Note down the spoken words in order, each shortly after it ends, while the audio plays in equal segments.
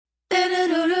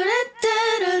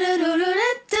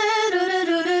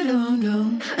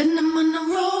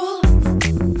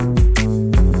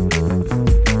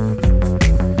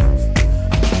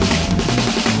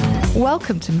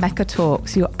Welcome to Mecca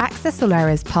Talks, your Access All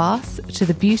Areas pass to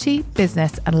the beauty,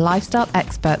 business and lifestyle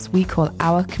experts we call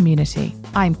our community.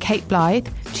 I'm Kate Blythe,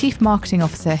 Chief Marketing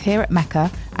Officer here at Mecca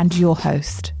and your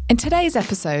host. In today's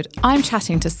episode, I'm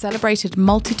chatting to celebrated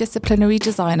multidisciplinary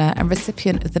designer and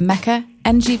recipient of the Mecca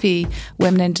NGV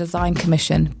Women in Design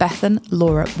Commission, Bethan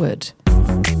Laura Wood.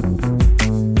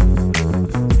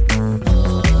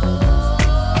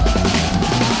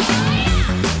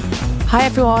 Hi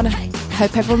everyone,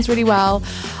 hope everyone's really well.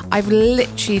 I've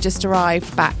literally just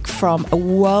arrived back from a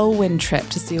whirlwind trip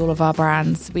to see all of our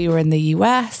brands. We were in the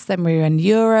US, then we were in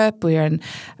Europe, we were in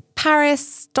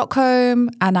Paris,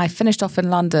 Stockholm, and I finished off in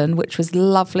London, which was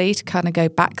lovely to kind of go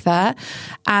back there.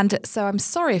 And so I'm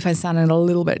sorry if I'm sounding a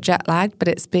little bit jet lagged, but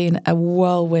it's been a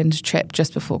whirlwind trip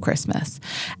just before Christmas.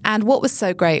 And what was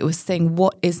so great was seeing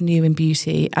what is new in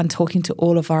beauty and talking to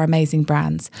all of our amazing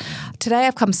brands. Today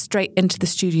I've come straight into the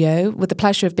studio with the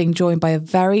pleasure of being joined by a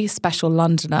very special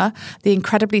Londoner, the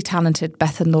incredibly talented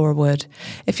Bethan Laura Wood.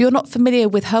 If you're not familiar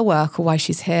with her work or why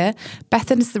she's here,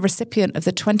 Bethan is the recipient of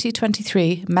the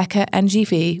 2023 Mecca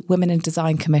NGV Women in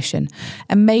Design Commission,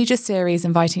 a major series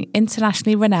inviting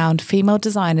internationally renowned female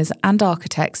designers and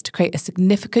architects to create a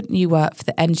significant new work for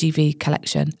the NGV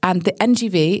collection. And the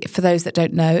NGV, for those that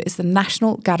don't know, is the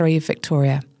National Gallery of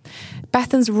Victoria.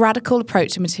 Bethan's radical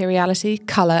approach to materiality,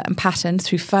 colour and pattern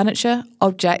through furniture,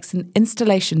 objects and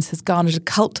installations has garnered a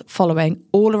cult following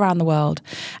all around the world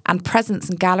and presence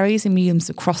in galleries and museums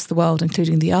across the world,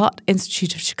 including the Art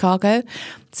Institute of Chicago,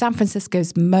 San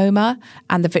Francisco's MoMA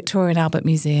and the Victoria and Albert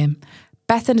Museum.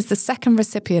 Bethan is the second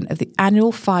recipient of the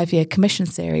annual 5-year commission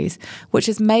series, which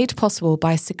is made possible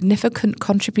by a significant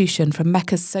contribution from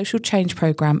Mecca's social change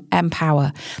programme,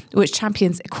 Empower, which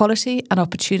champions equality and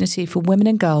opportunity for women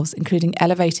and girls, including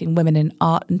elevating women in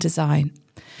art and design.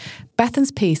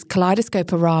 Bethan's piece,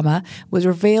 Kaleidoscopic, was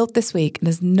revealed this week and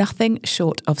is nothing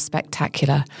short of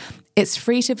spectacular. It's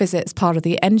free to visit as part of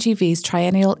the NGV's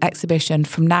Triennial exhibition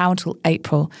from now until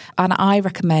April, and I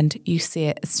recommend you see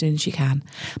it as soon as you can.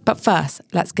 But first,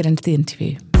 let's get into the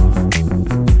interview.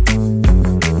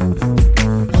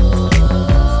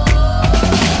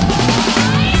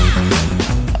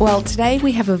 Well, today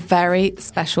we have a very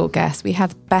special guest. We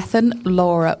have Bethan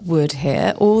Laura Wood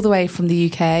here, all the way from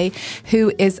the UK,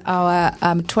 who is our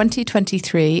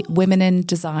 2023 Women in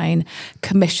Design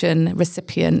Commission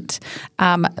recipient,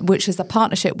 which is a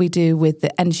partnership we do with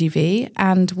the NGV.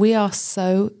 And we are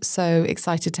so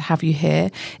excited to have you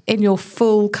here in your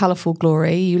full colourful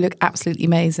glory. You look absolutely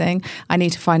amazing. I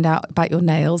need to find out about your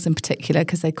nails in particular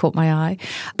because they caught my eye.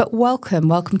 But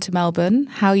welcome to Melbourne.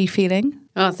 How are you feeling?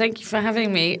 Oh, thank you for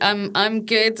having me. I'm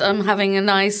good. I'm having a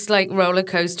nice roller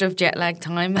coaster of jet lag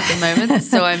time at the moment.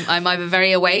 So I'm either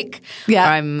very awake, or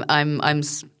I'm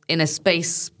in a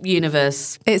space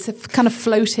universe. It's a kind of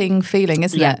floating feeling,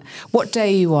 isn't it? What day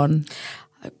are you on?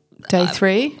 Day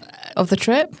 3 of the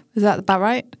trip? Is that about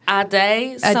right? Some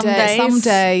days.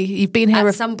 Someday. You've been here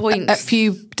at some point. A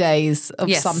few days of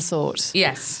some sort.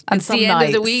 Yes. And it's some the nights.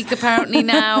 end of the week apparently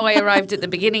now. I arrived at the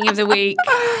beginning of the week.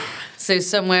 So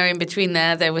somewhere in between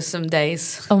there were some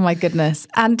days. Oh my goodness.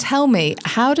 And tell me,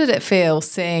 how did it feel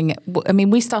seeing,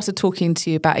 we started talking to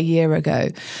you about a year ago,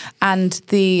 and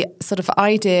the sort of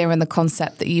idea and the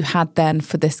concept that you had then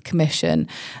for this commission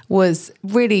was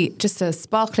really just a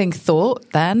sparkling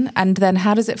thought then. And then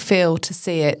how does it feel to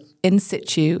see it in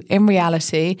situ, in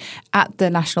reality, at the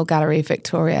National Gallery of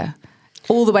Victoria,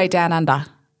 all the way down under?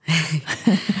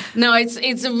 No, it's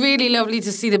really lovely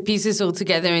to see the pieces all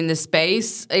together in the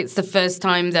space. It's the first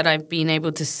time that I've been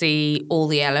able to see all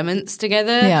the elements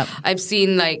together. Yeah. I've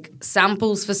seen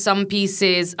samples for some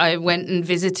pieces. I went and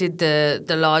visited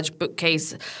the large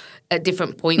bookcase at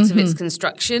different points of its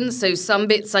construction. So some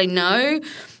bits I know,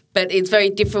 but it's very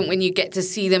different when you get to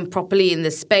see them properly in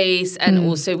the space and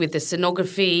also with the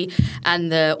scenography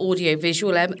and the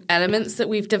audio-visual elements that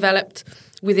we've developed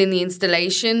within the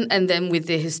installation, and then with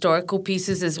the historical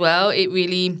pieces as well. It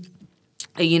really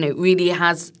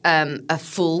has a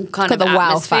full kind of the wow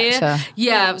atmosphere. factor.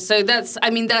 Yeah, so that's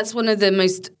one of the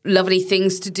most lovely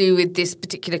things to do with this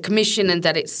particular commission, and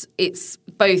that it's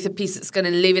both a piece that's going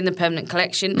to live in the permanent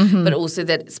collection, but also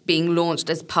that it's being launched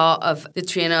as part of the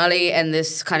Triennale and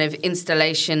this kind of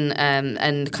installation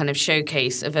and kind of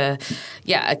showcase of a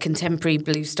contemporary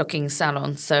blue stocking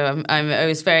salon. So I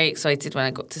was very excited when I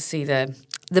got to see the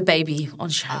baby on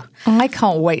show. I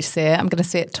can't wait to see it. I'm going to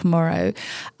see it tomorrow.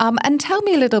 And tell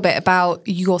me a little bit about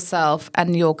yourself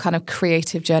and your kind of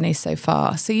creative journey so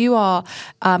far. So you are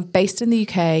based in the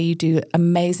UK. You do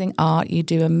amazing art. You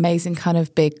do amazing kind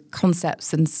of big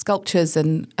concepts and sculptures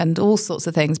and all sorts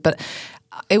of things. But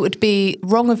it would be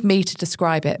wrong of me to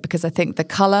describe it because I think the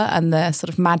colour and the sort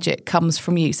of magic comes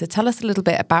from you. So tell us a little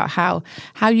bit about how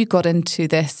you got into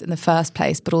this in the first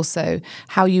place, but also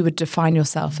how you would define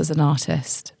yourself as an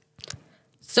artist.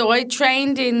 So I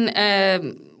trained in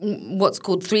what's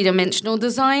called three-dimensional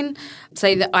design,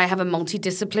 say that I have a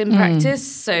multidiscipline practice.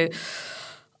 So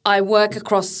I work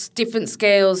across different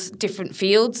scales, different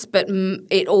fields, but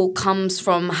it all comes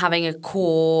from having a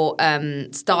core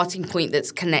starting point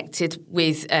that's connected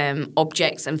with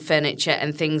objects and furniture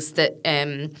and things that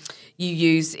you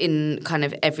use in kind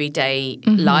of everyday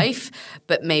life,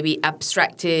 but maybe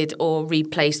abstracted or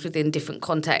replaced within different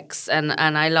contexts. And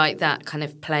I like that kind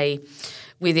of play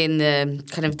within the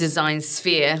kind of design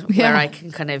sphere where I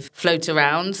can kind of float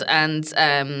around, and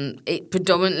it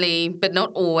predominantly, but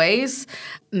not always,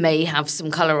 may have some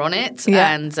colour on it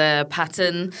and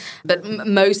pattern. But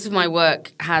most of my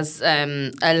work has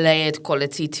a layered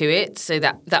quality to it, so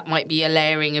that might be a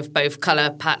layering of both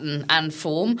colour, pattern and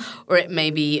form, or it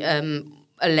may be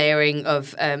a layering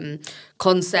of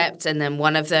concept and then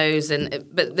one of those,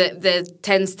 but there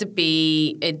tends to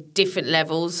be different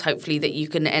levels, hopefully, that you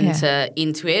can enter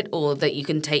into it or that you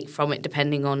can take from it,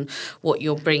 depending on what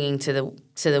you're bringing to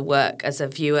the work as a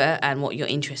viewer and what you're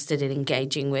interested in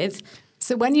engaging with.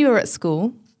 So when you were at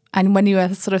school and when you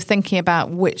were sort of thinking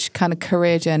about which kind of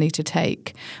career journey to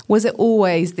take, was it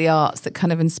always the arts that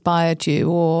kind of inspired you,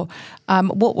 or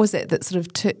what was it that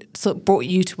sort of brought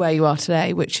you to where you are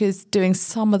today, which is doing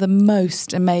some of the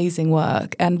most amazing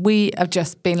work? And we have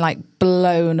just been like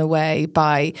blown away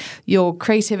by your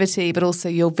creativity, but also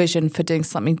your vision for doing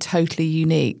something totally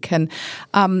unique. And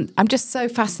I'm just so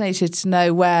fascinated to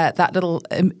know where that little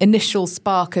initial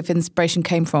spark of inspiration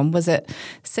came from. Was it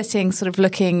sitting sort of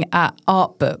looking at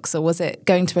art books, or was it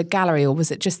going to a gallery, or was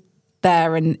it just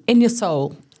there and in your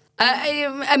soul?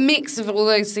 A mix of all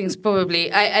those things,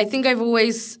 probably. I think I've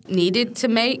always needed to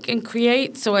make and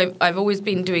create, so I've always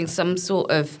been doing some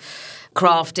sort of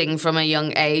crafting from a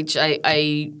young age.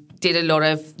 I did a lot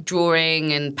of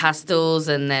drawing and pastels,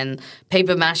 and then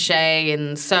paper mache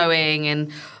and sewing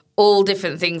and all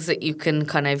different things that you can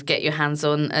kind of get your hands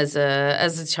on as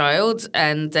a child,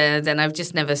 and then I've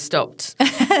just never stopped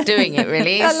doing it,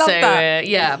 really. I love that.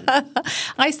 Yeah.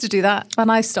 I used to do that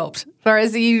and I stopped,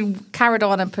 whereas you carried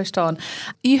on and pushed on.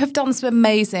 You have done some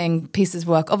amazing pieces of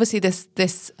work. Obviously,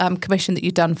 this commission that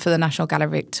you've done for the National Gallery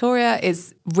of Victoria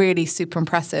is really super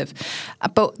impressive,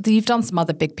 but you've done some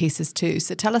other big pieces too.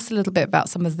 So tell us a little bit about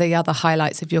some of the other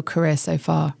highlights of your career so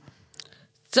far.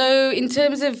 So in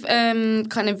terms of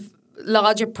kind of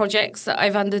larger projects that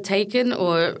I've undertaken,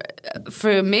 or for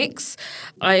a mix,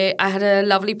 I had a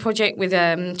lovely project with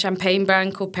a champagne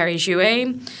brand called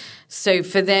Perrier-Jouet. So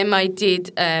for them, I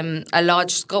did a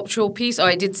large sculptural piece.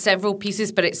 I did several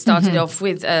pieces, but it started off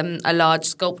with a large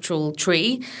sculptural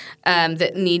tree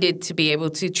that needed to be able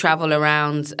to travel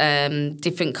around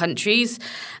different countries.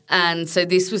 And so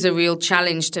this was a real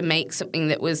challenge to make something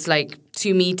that was like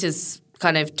 2 meters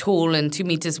kind of tall and 2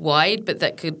 meters wide, but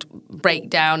that could break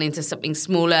down into something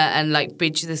smaller and like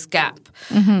bridge this gap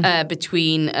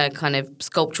between a kind of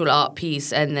sculptural art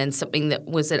piece and then something that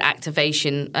was an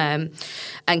activation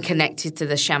and connected to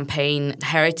the Champagne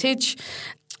heritage.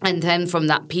 And then from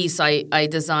that piece, I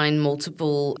designed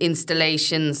multiple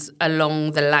installations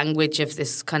along the language of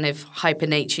this kind of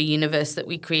hypernature universe that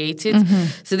we created.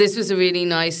 So this was a really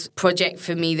nice project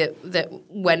for me that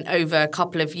went over a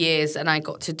couple of years, and I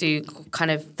got to do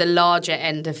kind of the larger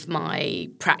end of my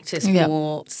practice,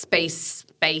 more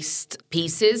space-based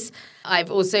pieces.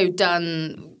 I've also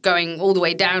done going all the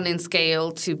way down in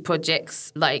scale to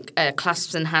projects like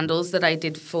clasps and handles that I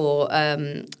did for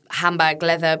handbag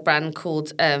leather brand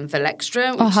called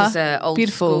Velextra, which is an old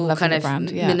beautiful school kind of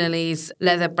brand, Milanese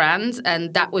leather brand.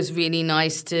 And that was really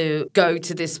nice to go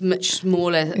to this much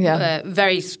smaller,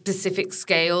 very specific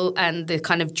scale, and the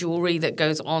kind of jewelry that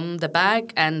goes on the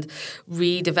bag, and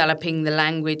redeveloping the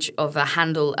language of a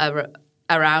handle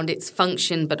around its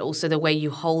function, but also the way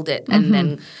you hold it, and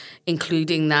then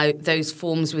including those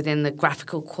forms within the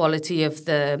graphical quality of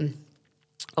the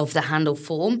handle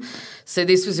form. So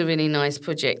this was a really nice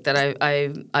project that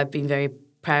I've been very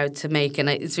proud to make, and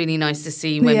it's really nice to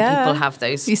see when people have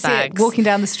those you bags. see it walking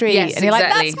down the street, and you're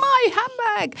exactly. like, that's my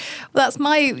handbag, that's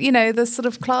my, the sort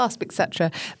of clasp, etc.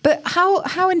 But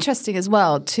how interesting as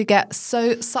well to get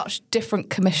such different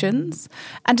commissions.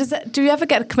 And do you ever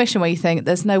get a commission where you think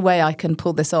there's no way I can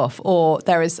pull this off, or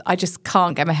I just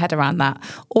can't get my head around that,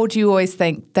 or do you always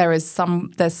think there's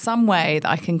some way that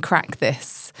I can crack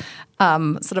this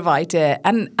sort of idea?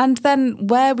 And then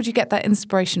where would you get that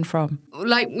inspiration from?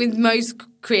 Like with most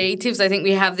creatives, I think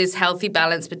we have this healthy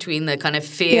balance between the kind of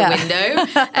fear window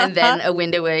and then a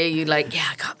window where you're like, yeah,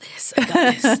 I got this.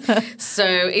 So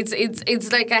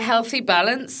it's like a healthy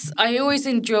balance. I always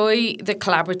enjoy the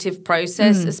collaborative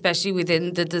process, especially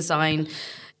within the design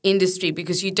industry,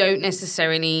 because you don't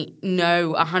necessarily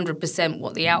know 100%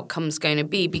 what the outcome's going to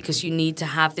be, because you need to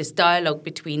have this dialogue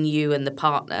between you and the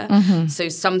partner. So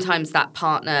sometimes that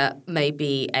partner may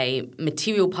be a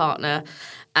material partner,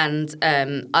 and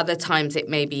other times it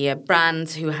may be a brand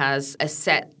who has a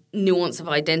set nuance of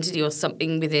identity or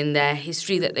something within their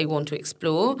history that they want to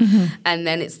explore. And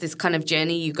then it's this kind of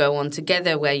journey you go on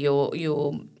together where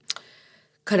you're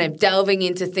kind of delving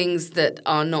into things that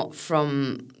are not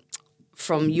from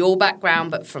your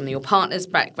background, but from your partner's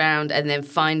background, and then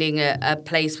finding a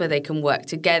place where they can work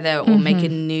together or make a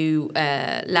new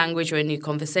language or a new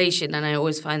conversation. And I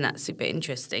always find that super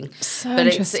interesting. But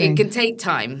it can take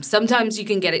time. Sometimes you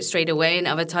can get it straight away, and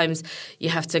other times you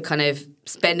have to kind of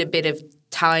spend a bit of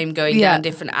time going down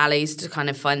different alleys to kind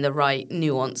of find the right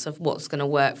nuance of what's going to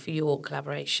work for your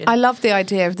collaboration. I love the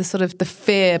idea of the sort of the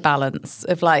fear balance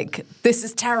of like, this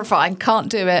is terrifying, can't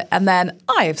do it. And then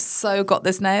I have so got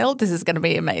this nailed. This is going to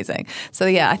be amazing. So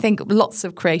yeah, I think lots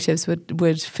of creatives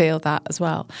would feel that as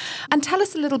well. And tell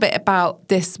us a little bit about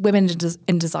this Women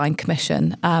in Design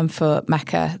Commission for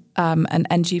Mecca and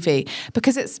NGV,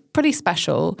 because it's pretty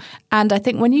special. And I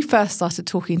think when you first started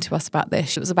talking to us about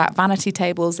this, it was about vanity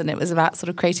tables and it was about sort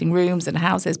of creating rooms and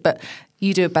houses, but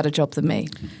you do a better job than me.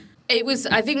 It was,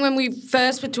 I think when we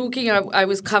first were talking, I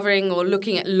was covering or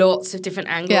looking at lots of different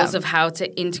angles of how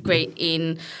to integrate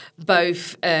in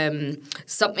both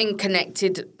something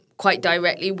connected quite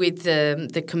directly with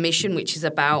the commission, which is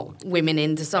about women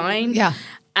in design. Yeah.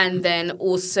 And then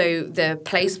also the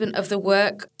placement of the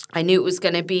work. I knew it was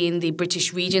going to be in the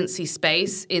British Regency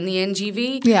space in the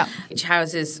NGV, which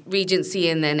houses Regency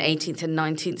and then 18th and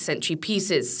 19th century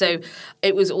pieces. So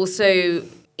it was also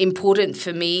important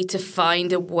for me to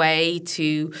find a way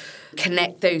to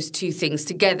connect those two things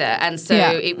together. And so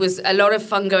it was a lot of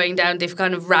fun going down different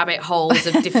kind of rabbit holes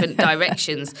of different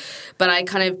directions. But I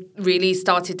kind of really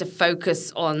started to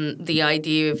focus on the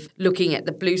idea of looking at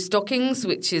the Blue Stockings,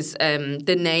 which is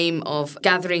the name of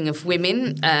gathering of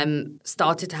women,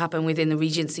 started to happen within the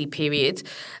Regency period,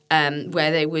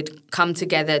 where they would come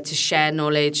together to share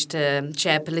knowledge, to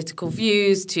share political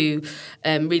views, to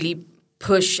really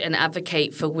push and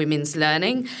advocate for women's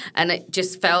learning. And it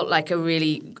just felt like a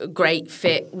really great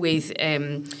fit with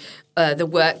the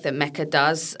work that Mecca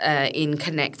does in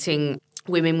connecting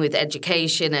women with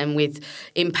education and with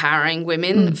empowering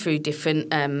women through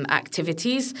different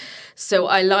activities. So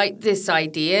I like this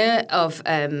idea of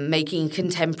making a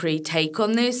contemporary take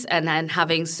on this and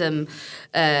having some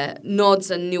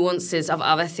nods and nuances of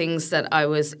other things that I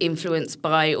was influenced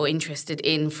by or interested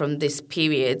in from this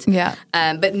period,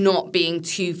 but not being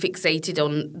too fixated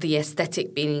on the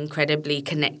aesthetic being incredibly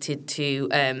connected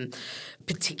to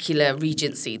particular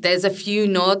Regency. There's a few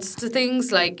nods to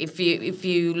things, like if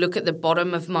you look at the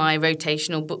bottom of my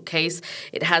rotational bookcase,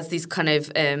 it has these kind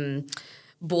of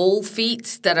ball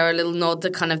feet that are a little nod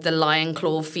to kind of the lion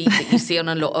claw feet that you see on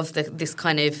a lot of this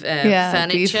kind of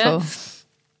furniture. Beautiful.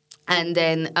 And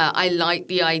then I like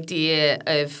the idea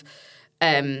of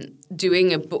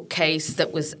doing a bookcase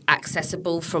that was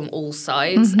accessible from all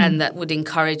sides and that would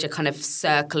encourage a kind of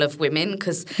circle of women,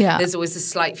 because there's always a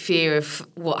slight fear of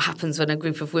what happens when a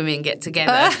group of women get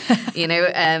together, you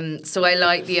know. So I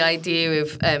like the idea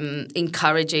of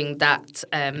encouraging that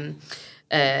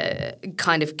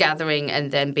kind of gathering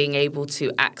and then being able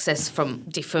to access from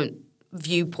different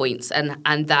viewpoints,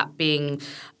 and that being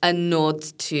a nod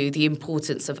to the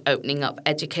importance of opening up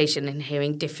education and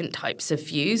hearing different types of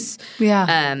views.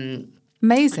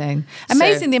 Amazing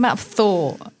the amount of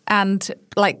thought and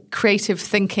like creative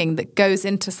thinking that goes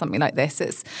into something like this.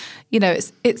 It's, you know,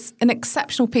 it's an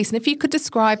exceptional piece, and if you could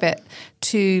describe it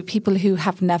to people who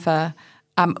have never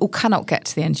or cannot get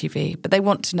to the NGV, but they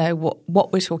want to know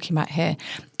what we're talking about here.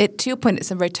 To your point, it's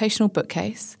a rotational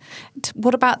bookcase.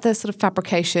 What about the sort of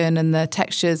fabrication and the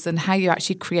textures and how you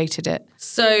actually created it?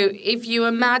 So if you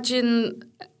imagine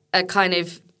a kind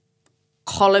of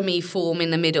column-y form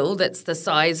in the middle that's the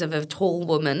size of a tall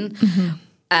woman,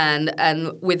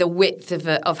 and with a width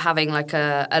of having like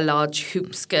a large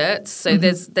hoop skirt. So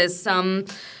there's some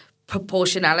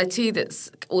proportionality that's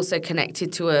also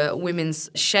connected to a women's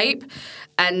shape.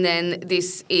 And then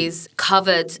this is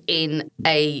covered in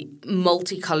a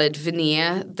multicolored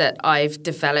veneer that I've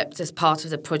developed as part of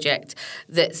the project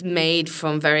that's made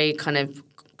from very kind of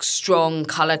strong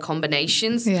color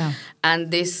combinations. Yeah.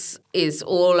 And this is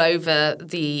all over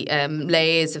the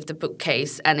layers of the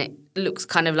bookcase, and it looks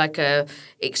kind of like a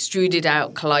extruded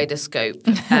out kaleidoscope.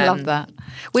 I love that.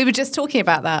 We were just talking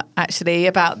about that, actually,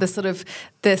 about the sort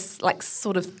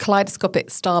of kaleidoscopic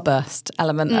starburst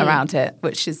element around it,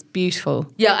 which is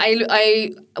beautiful. Yeah,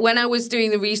 I when I was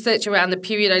doing the research around the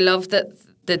period, I loved that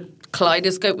the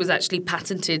kaleidoscope was actually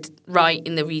patented right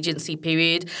in the Regency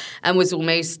period and was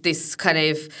almost this kind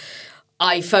of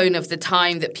iPhone of the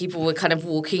time, that people were kind of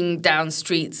walking down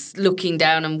streets, looking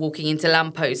down and walking into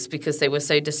lampposts because they were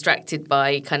so distracted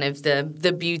by kind of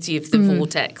the beauty of the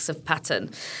vortex of pattern.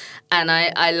 And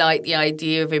I like the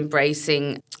idea of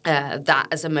embracing that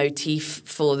as a motif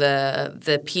for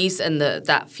the piece, and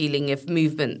that feeling of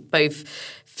movement, both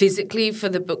physically for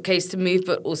the bookcase to move,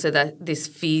 but also this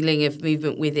feeling of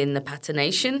movement within the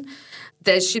patternation.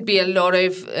 There should be a lot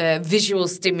of visual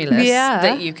stimulus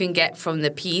that you can get from the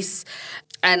piece.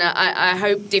 And I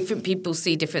hope different people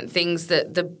see different things.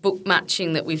 The book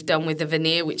matching that we've done with the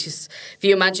veneer, which is, if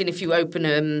you imagine if you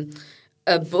open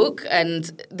a book and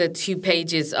the two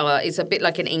pages it's a bit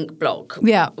like an ink block.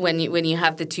 Yeah. When you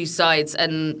have the two sides,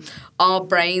 and our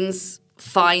brains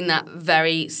find that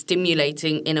very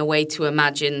stimulating in a way to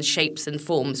imagine shapes and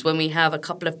forms. When we have a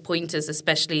couple of pointers,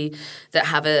 especially that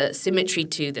have a symmetry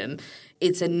to them,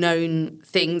 it's a known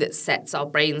thing that sets our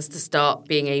brains to start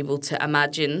being able to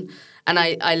imagine. And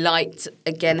I liked,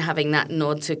 again, having that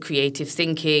nod to creative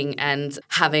thinking and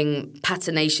having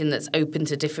patternation that's open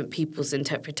to different people's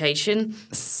interpretation.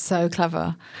 So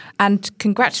clever. And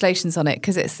congratulations on it,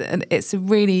 because it's a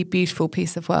really beautiful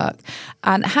piece of work.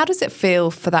 And how does it feel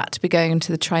for that to be going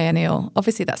into the Triennial?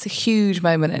 Obviously, that's a huge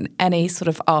moment in any sort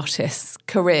of artist's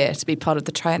career, to be part of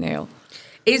the Triennial.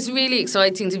 It's really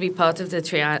exciting to be part of the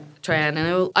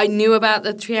Triennial. I knew about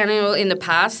the Triennial in the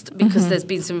past because there's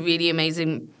been some really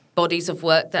amazing bodies of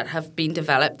work that have been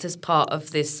developed as part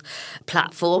of this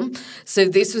platform. So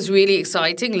this was really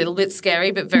exciting, a little bit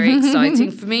scary, but very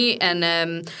exciting for me.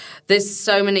 And there's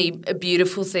so many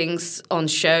beautiful things on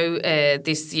show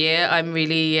this year. I'm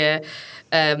really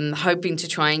hoping to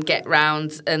try and get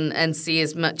round and see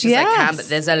as much as I can, but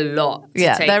there's a lot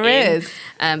to take there in. is.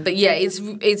 But yeah,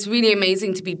 it's really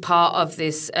amazing to be part of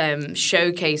this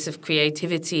showcase of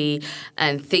creativity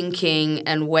and thinking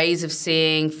and ways of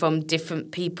seeing from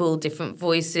different people, different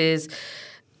voices.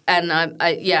 And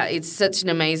it's such an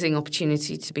amazing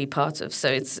opportunity to be part of. So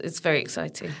it's very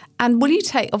exciting. And will you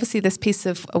take, obviously, this piece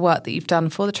of work that you've done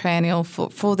for the Triennial,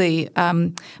 for the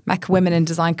Mecca Women in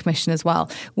Design Commission as well,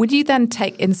 would you then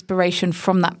take inspiration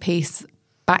from that piece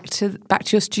back to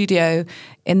your studio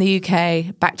in the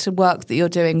UK, back to work that you're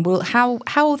doing? How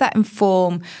will that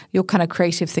inform your kind of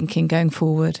creative thinking going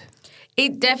forward?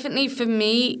 It definitely, for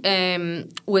me,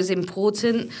 was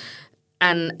important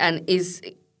and is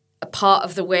a part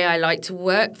of the way I like to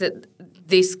work, that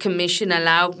this commission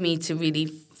allowed me to really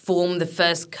form the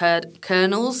first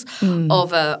kernels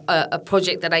of a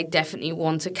project that I definitely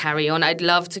want to carry on. I'd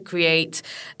love to create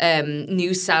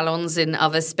new salons in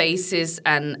other spaces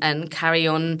and carry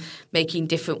on making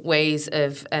different ways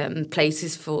of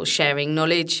places for sharing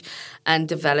knowledge and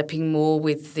developing more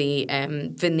with the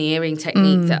veneering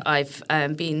technique that I've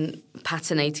been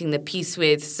patternating the piece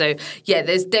with. So yeah,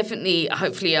 there's definitely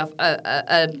hopefully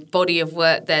a body of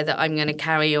work there that I'm going to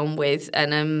carry on with,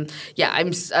 and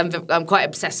I'm quite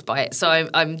obsessed by it. So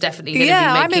I'm definitely going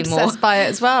to be making more. I'm obsessed by it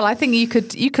as well. I think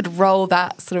you could roll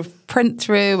that sort of print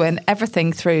through and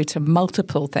everything through to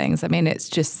multiple things. I mean, it's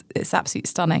absolutely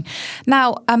stunning.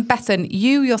 Now, Bethan,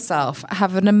 you yourself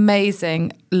have an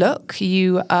amazing look.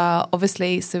 You are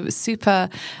obviously super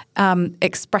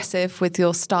expressive with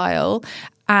your style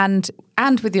and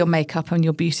with your makeup and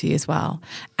your beauty as well.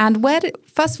 And where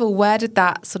did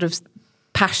that sort of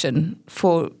passion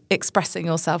for expressing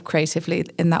yourself creatively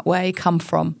in that way come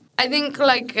from? I think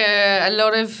like a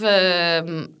lot of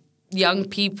young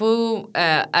people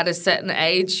at a certain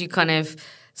age, you kind of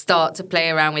start to play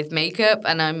around with makeup,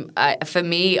 and for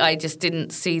me, I just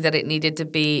didn't see that it needed to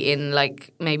be in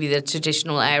like maybe the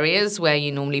traditional areas where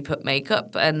you normally put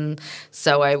makeup, and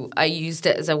so I used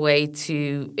it as a way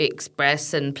to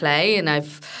express and play, and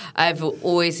I've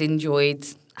always enjoyed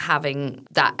having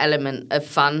that element of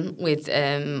fun with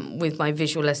my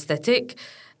visual aesthetic.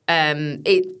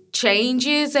 It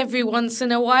changes every once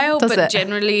in a while,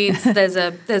 generally there's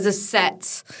a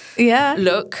set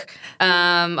look.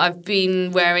 I've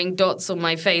been wearing dots on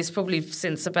my face probably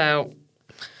since about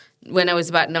when I was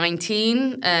about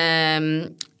 19.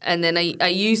 And then I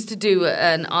used to do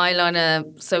an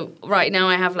eyeliner. So right now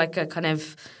I have like a kind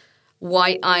of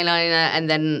white eyeliner, and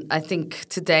then I think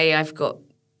today I've got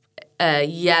a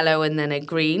yellow and then a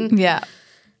green. Yeah.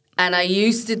 And I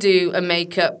used to do a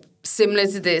makeup similar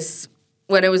to this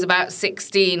when I was about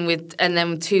 16 and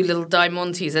then 2 little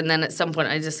diamantes. And then at some point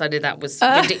I decided that was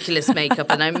ridiculous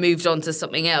makeup and I moved on to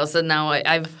something else. And now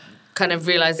I've kind of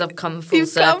realized I've come full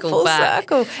circle back.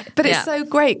 But it's so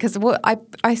great because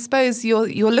I suppose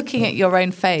you're looking at your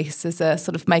own face as a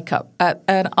sort of makeup,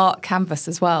 an art canvas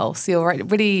as well. So you're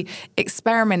really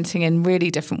experimenting in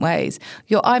really different ways.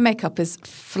 Your eye makeup is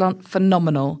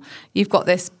phenomenal. You've got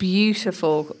this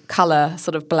beautiful colour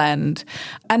sort of blend.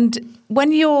 And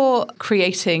when you're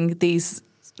creating these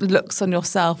looks on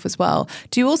yourself as well,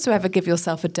 do you also ever give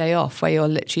yourself a day off where you're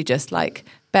literally just like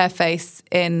bareface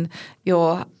in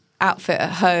your outfit at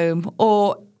home,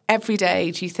 or every day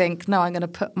do you think, no, I'm going to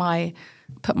put my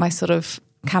sort of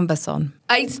canvas on?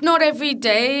 It's not every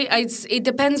day. It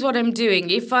depends what I'm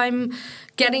doing. If I'm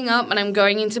getting up and I'm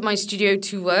going into my studio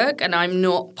to work and I'm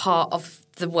not part of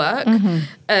the work,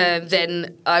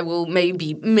 then I will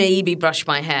maybe brush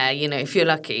my hair, if you're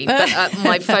lucky. But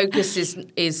my focus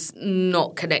is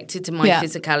not connected to my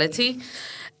physicality.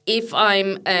 If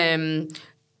I'm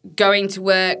going to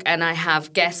work and I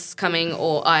have guests coming,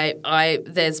 or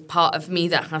there's part of me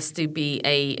that has to be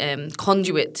a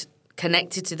conduit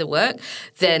connected to the work,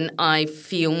 then I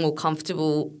feel more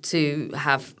comfortable to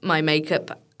have my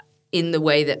makeup in the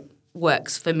way that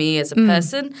works for me as a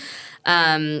person.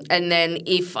 And then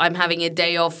if I'm having a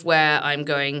day off where I'm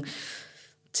going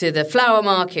to the flower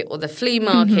market or the flea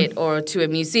market or to a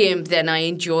museum, then I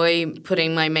enjoy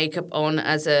putting my makeup on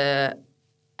as a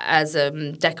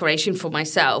decoration for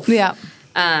myself. Yeah.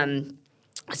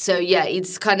 So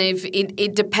it's kind of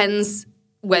it depends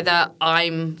whether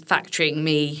I'm factoring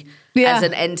me as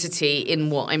an entity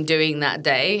in what I'm doing that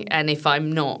day, and if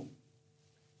I'm not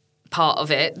part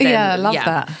of it, then I love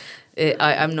that.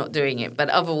 I'm not doing it. But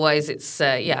otherwise, it's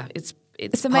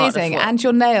amazing. And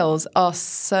your nails are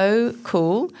so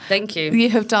cool. Thank you. You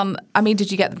have done,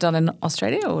 did you get them done in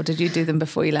Australia or did you do them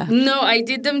before you left? No, I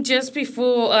did them just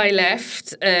before I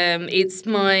left. It's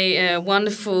my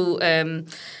wonderful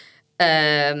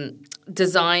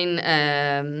design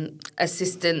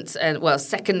assistant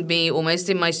second me almost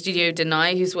in my studio,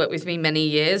 Denai, who's worked with me many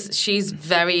years. She's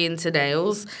very into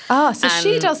nails. So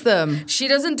she does them. She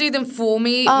doesn't do them for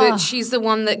me, but she's the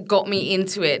one that got me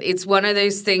into it. It's one of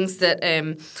those things that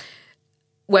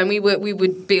when we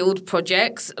would build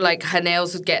projects, like her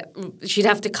nails she'd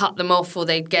have to cut them off or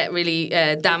they'd get really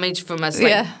damaged from us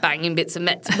banging bits of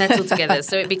metal together.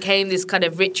 So it became this kind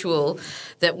of ritual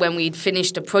that when we'd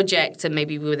finished a project and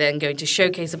maybe we were then going to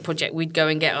showcase a project, we'd go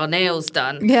and get our nails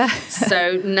done. Yeah.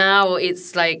 So now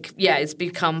it's it's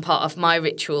become part of my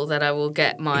ritual that I will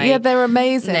get my they're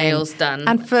amazing nails done.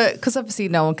 And because obviously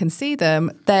no one can see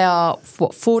them, they are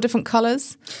 4 different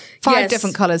colours? 5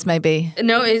 different colours maybe?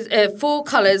 No, it's 4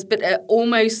 colours, but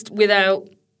almost without...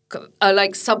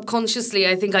 subconsciously,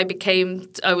 I think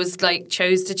I was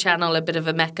chose to channel a bit of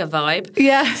a Mecca vibe.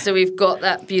 Yeah. So we've got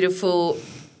that beautiful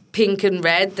pink and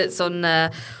red that's on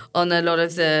a lot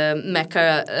of the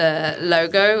Mecca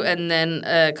logo, and then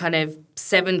kind of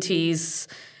 70s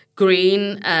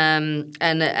green and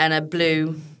a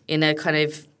blue in a kind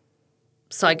of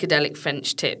psychedelic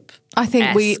French tip. I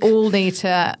think we all need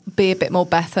to be a bit more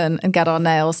Bethan and get our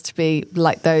nails to be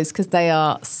like those because they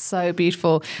are so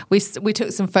beautiful. We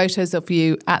took some photos of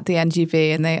you at the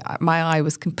NGV and my eye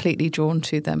was completely drawn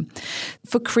to them.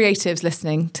 For creatives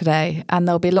listening today, and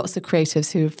there'll be lots of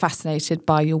creatives who are fascinated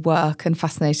by your work and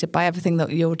fascinated by everything that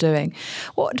you're doing,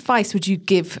 what advice would you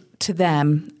give to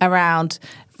them around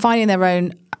finding their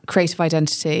own creative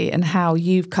identity and how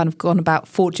you've kind of gone about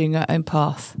forging your own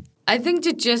path? I think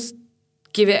to just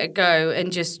give it a go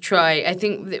and just try. I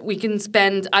think that we can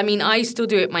spend... I still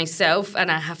do it myself and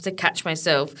I have to catch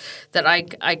myself that I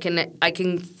can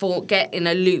get in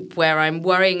a loop where I'm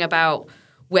worrying about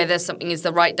whether something is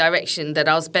the right direction, that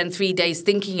I'll spend 3 days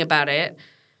thinking about it,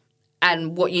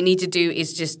 and what you need to do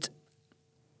is just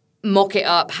mock it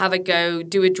up, have a go,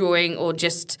 do a drawing, or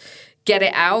just get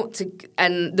it out.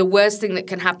 And the worst thing that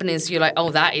can happen is you're like,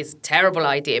 oh, that is a terrible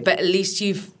idea, but at least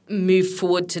you've move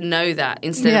forward to know that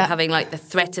instead of having the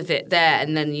threat of it there,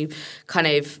 and then you kind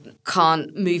of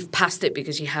can't move past it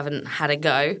because you haven't had a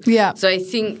go. Yeah. So I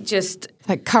think just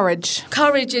courage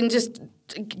and just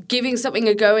giving something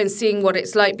a go and seeing what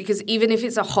it's like, because even if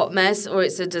it's a hot mess or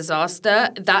it's a disaster,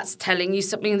 that's telling you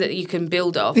something that you can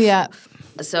build off. Yeah.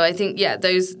 So I think,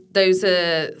 those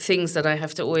are things that I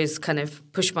have to always kind of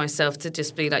push myself to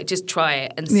just be just try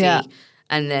it and see. Yeah.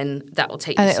 and then that will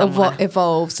take you and somewhere. it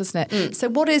evolves, doesn't it? So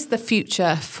what is the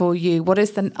future for you? What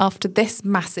is after this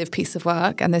massive piece of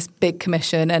work and this big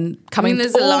commission and coming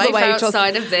there's all a life the way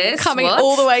outside of this. Coming What?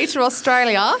 all the way to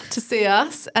Australia to see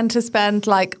us and to spend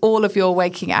like all of your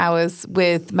waking hours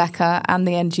with Mecca and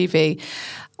the NGV.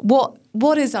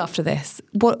 What is after this?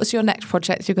 What was your next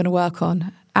project you're going to work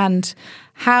on? And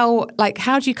how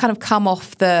do you kind of come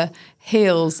off the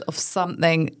heels of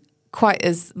something quite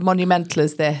as monumental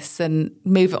as this and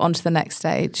move it on to the next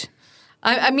stage?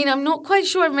 I mean, I'm not quite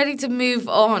sure I'm ready to move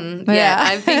on yet. Yeah.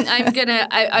 I think I'm going to,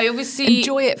 I obviously...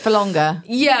 Enjoy it for longer.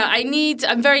 Yeah,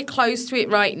 I'm very close to it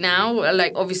right now.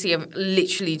 Like, obviously, I've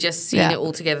literally just seen it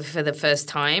all together for the first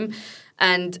time.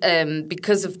 And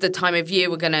because of the time of year,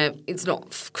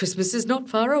 Christmas is not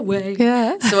far away.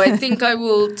 Yeah. So I think I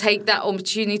will take that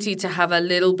opportunity to have a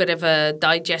little bit of a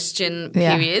digestion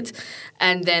period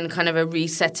and then kind of a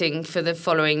resetting for the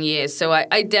following year. So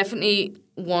I definitely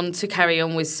want to carry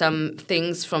on with some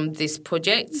things from this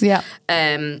project. Yeah.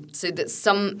 So that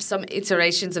some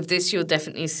iterations of this you'll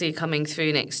definitely see coming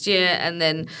through next year. And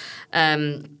then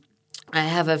I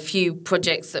have a few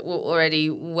projects that we're already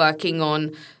working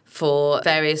on for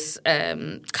various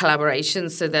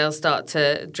collaborations, so they'll start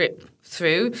to drip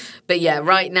through. But yeah,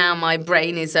 right now my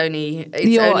brain is only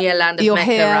a land of Mecca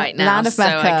here, land of Mecca. So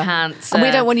I can't. And we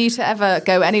don't want you to ever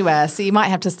go anywhere, so you might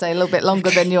have to stay a little bit longer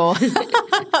than your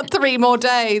 3 more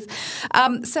days.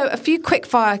 So a few quick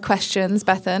fire questions,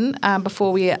 Bethan,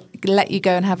 before we let you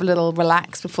go and have a little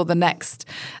relax before the next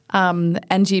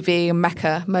NGV and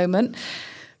Mecca moment.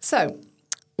 So,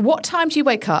 what time do you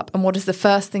wake up and what is the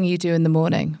first thing you do in the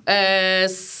morning?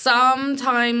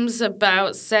 Sometimes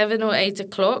about 7 or 8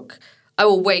 o'clock I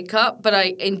will wake up, but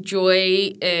I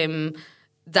enjoy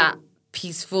that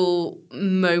peaceful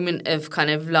moment of kind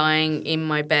of lying in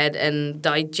my bed and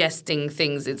digesting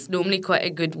things. It's normally quite a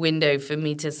good window for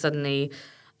me to suddenly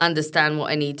understand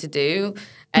what I need to do.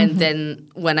 And then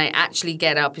when I actually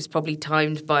get up, it's probably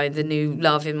timed by the new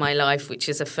love in my life, which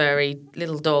is a furry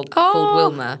little dog called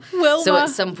Wilma. So at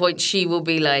some point she will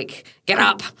be like, get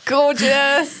up.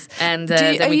 Gorgeous. And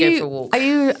then we go for a walk. Are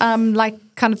you like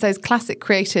kind of those classic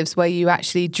creatives where you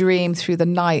actually dream through the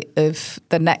night of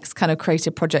the next kind of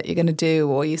creative project you're going to do,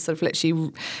 or you sort of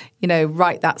literally,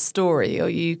 write that story, or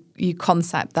you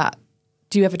concept that?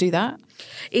 Do you ever do that?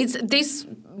 It's this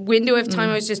window of time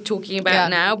I was just talking about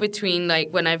now, between like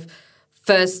when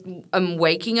I'm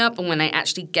waking up and when I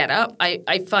actually get up.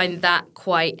 I find that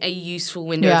quite a useful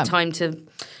window of time to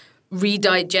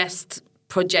redigest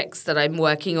projects that I'm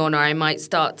working on, or I might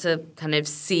start to kind of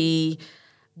see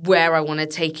where I want to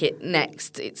take it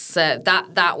next. It's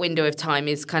that window of time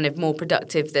is kind of more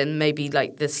productive than maybe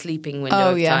like the sleeping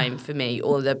window of time for me,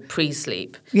 or the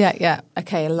pre-sleep. Yeah.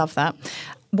 Okay, I love that.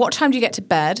 What time do you get to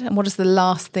bed, and what is the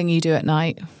last thing you do at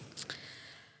night?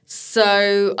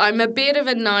 So I'm a bit of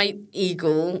a night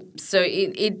eagle, so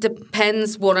it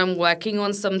depends what I'm working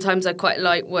on. Sometimes I quite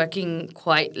like working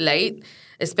quite late,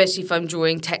 especially if I'm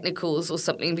drawing technicals or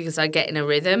something, because I get in a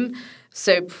rhythm.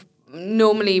 So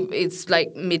normally it's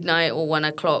like midnight or 1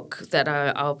 o'clock that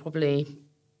I'll probably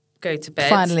go to bed.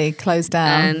 Finally close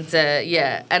down. And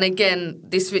and again,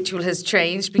 this ritual has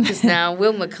changed because now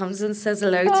Wilma comes and says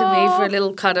hello to me for a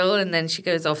little cuddle, and then she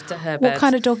goes off to her bed. What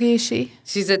kind of doggy is she?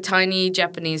 She's a tiny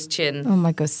Japanese chin. Oh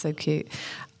my God, so cute.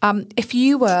 If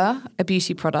you were a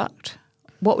beauty product,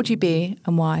 what would you be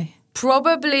and why?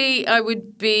 Probably I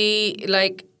would be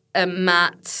like a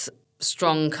matte,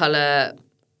 strong colour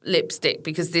lipstick,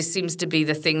 because this seems to be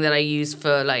the thing that I use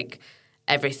for like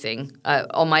everything,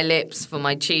 on my lips, for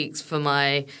my cheeks, for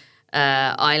my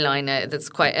eyeliner. That's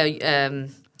quite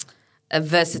a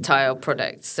versatile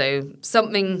product. So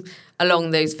something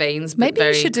along those veins, but maybe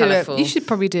very you should colourful. You should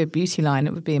probably do a beauty line.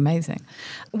 It would be amazing.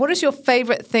 What is your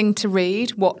favourite thing to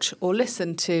read, watch, or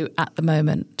listen to at the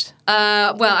moment?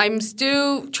 Well, I'm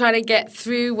still trying to get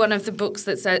through one of the books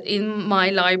that's in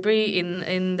my library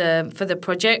for the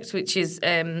project, which is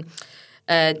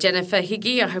Jennifer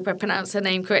Higgy, I hope I pronounced her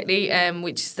name correctly,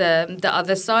 which is the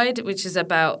other side, which is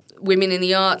about women in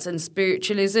the arts and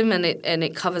spiritualism, and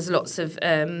it covers lots of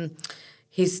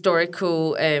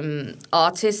historical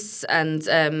artists, and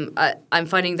I'm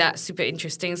finding that super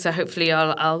interesting. So hopefully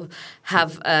I'll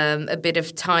have a bit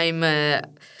of time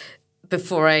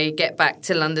before I get back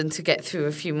to London to get through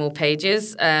a few more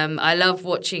pages. I love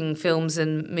watching films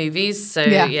and movies, so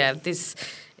this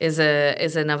is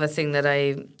another thing that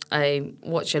I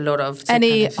watch a lot of.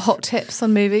 Any hot tips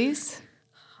on movies?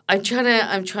 I'm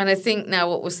trying to think now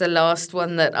what was the last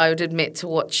one that I would admit to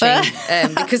watching,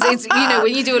 because it's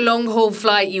when you do a long haul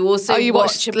flight you also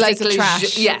watch a loads of particular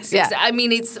trash. Yes. I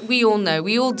mean we all know,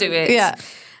 we all do it. Yeah.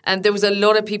 And there was a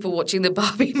lot of people watching the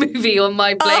Barbie movie on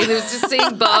my plane. There was just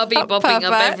seeing Barbie popping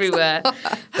up everywhere.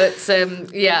 But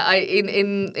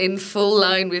in full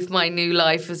line with my new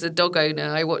life as a dog owner,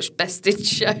 I watched Best in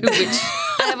Show, which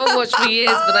I haven't watched for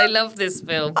years, but I love this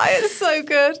film. It's so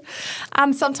good.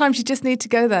 And sometimes you just need to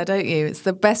go there, don't you? It's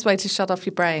the best way to shut off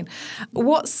your brain.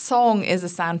 What song is a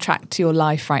soundtrack to your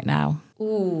life right now?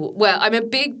 Ooh, well, I'm a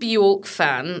big Bjork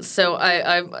fan, so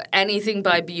I anything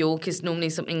by Bjork is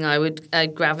normally something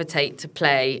I'd gravitate to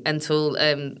play until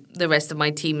the rest of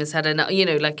my team has had enough. You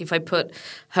know, like if I put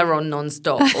her on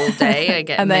non-stop all day, I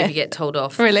get told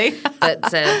off. Really?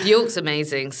 But Bjork's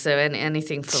amazing, so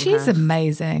anything from her. She's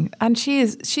amazing, and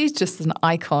she's just an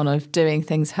icon of doing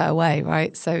things her way,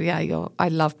 right? So yeah, I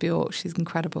love Bjork. She's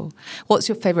incredible. What's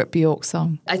your favourite Bjork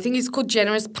song? I think it's called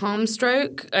Generous Palm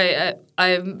Stroke.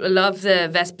 I love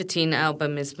the Vespertine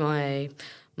album. Is my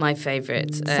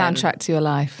favourite soundtrack to your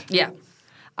life. Yeah,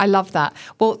 I love that.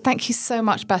 Well, thank you so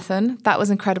much, Bethan. That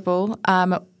was incredible.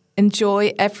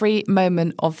 Enjoy every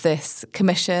moment of this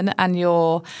commission and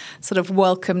your sort of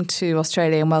welcome to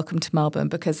Australia and welcome to Melbourne,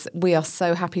 because we are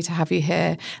so happy to have you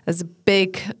here. There's a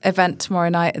big event tomorrow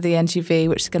night at the NGV,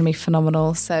 which is going to be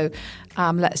phenomenal. So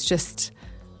let's just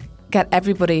get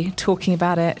everybody talking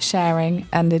about it, sharing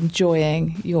and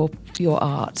enjoying your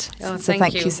art. Oh, so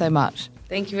thank you so much.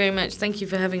 Thank you very much. Thank you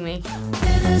for having me.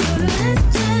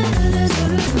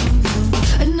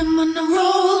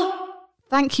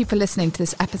 Thank you for listening to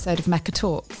this episode of Mecca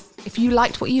Talks. If you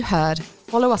liked what you heard,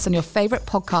 follow us on your favourite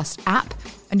podcast app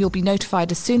and you'll be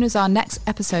notified as soon as our next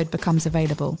episode becomes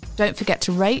available. Don't forget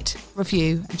to rate,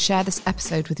 review and share this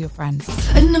episode with your friends.